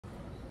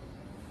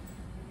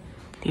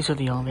These are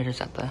the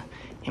elevators at the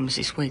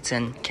Embassy Suites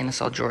in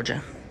Kennesaw,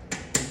 Georgia.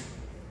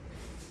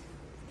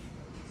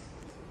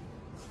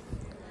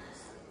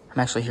 I'm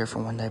actually here for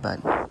one day, but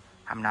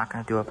I'm not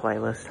going to do a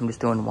playlist. I'm just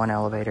doing one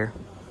elevator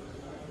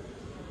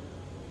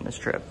on this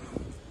trip.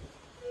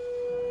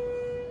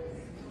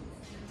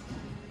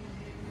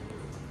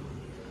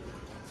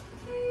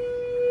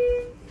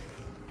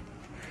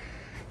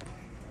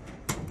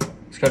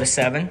 Let's go to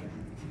 7.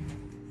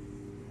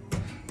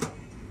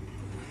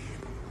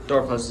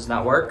 Door close does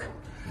not work.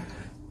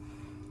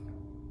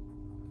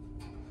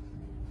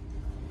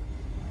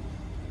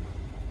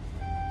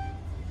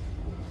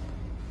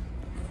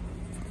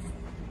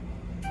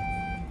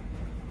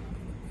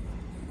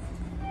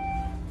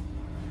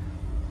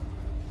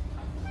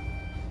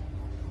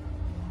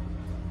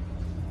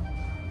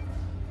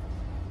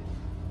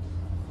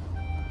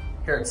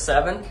 Here at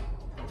 7.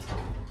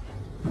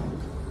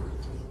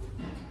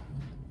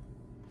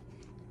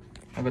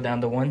 I'll go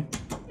down to 1.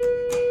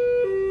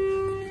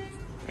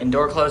 And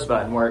door close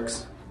button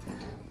works.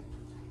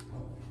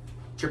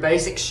 It's your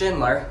basic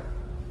Schindler.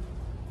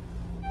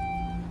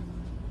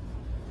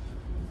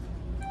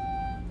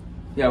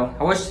 Yo,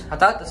 I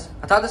thought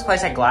this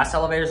place had glass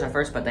elevators at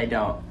first, but they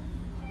don't.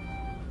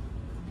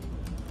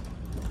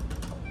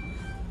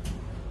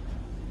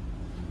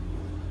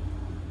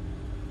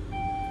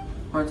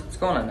 Let's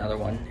go on another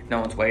one if no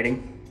one's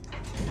waiting.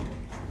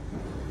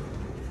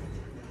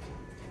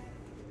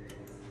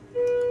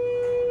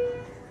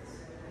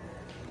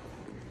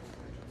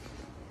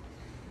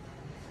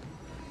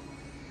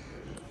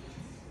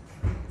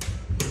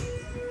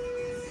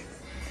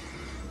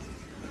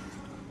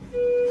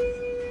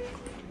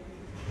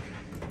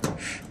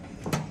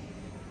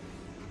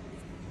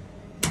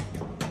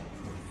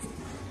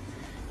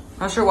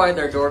 Not sure why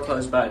their door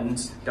close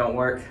buttons don't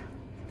work.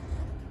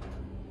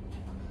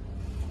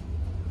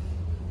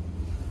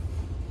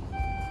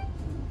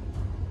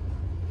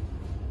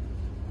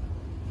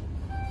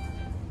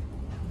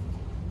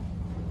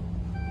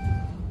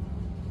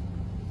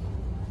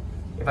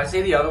 If I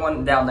see the other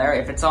one down there,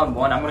 if it's on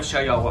 1, I'm going to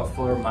show y'all what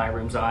floor my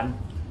room's on.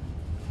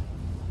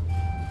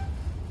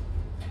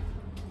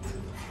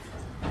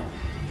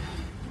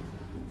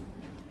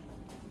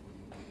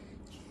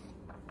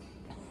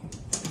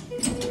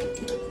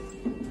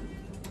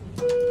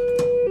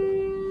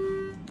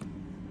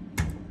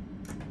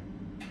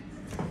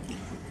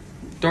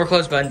 Door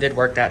close button did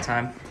work that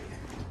time.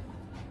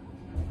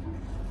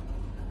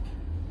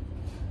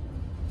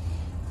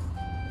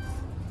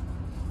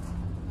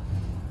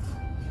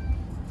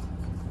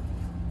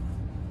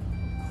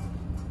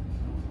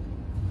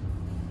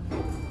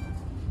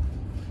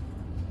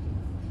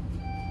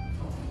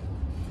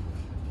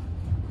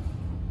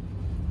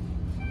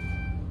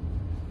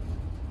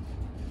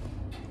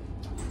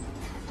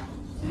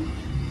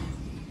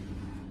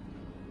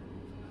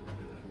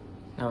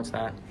 No, it's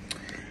not.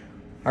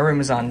 My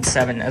room is on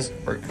 7.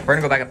 We're gonna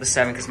go back up to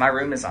 7 because my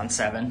room is on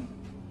 7.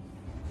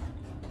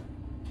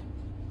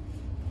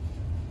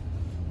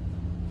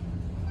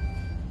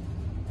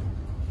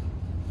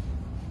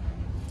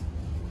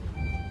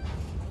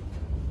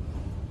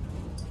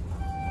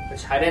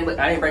 Which I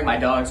didn't bring my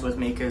dogs with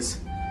me because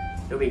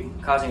it would be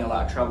causing a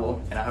lot of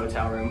trouble in a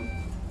hotel room.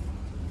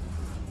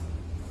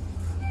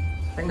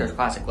 I think there's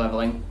classic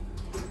leveling.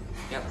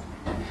 Yep.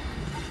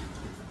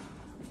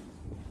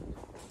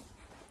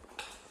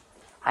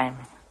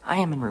 I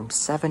am in room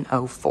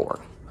 704.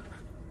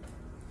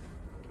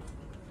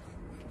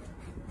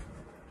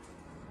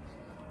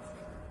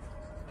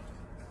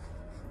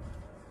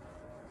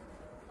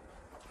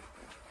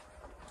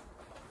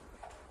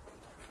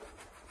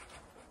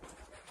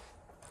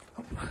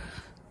 Oh. Wait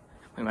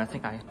a minute, I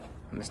think I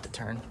missed a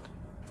turn.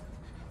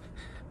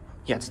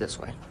 Yeah, it's this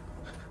way.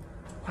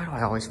 Why do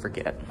I always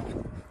forget?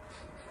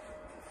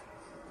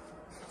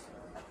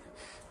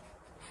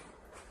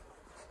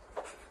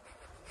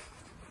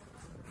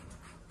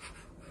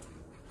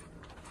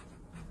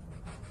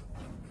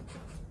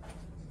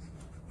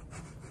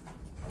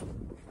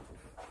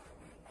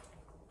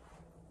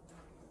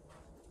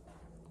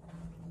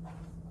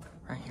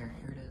 Right here,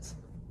 here it is.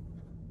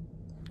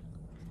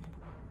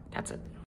 That's it.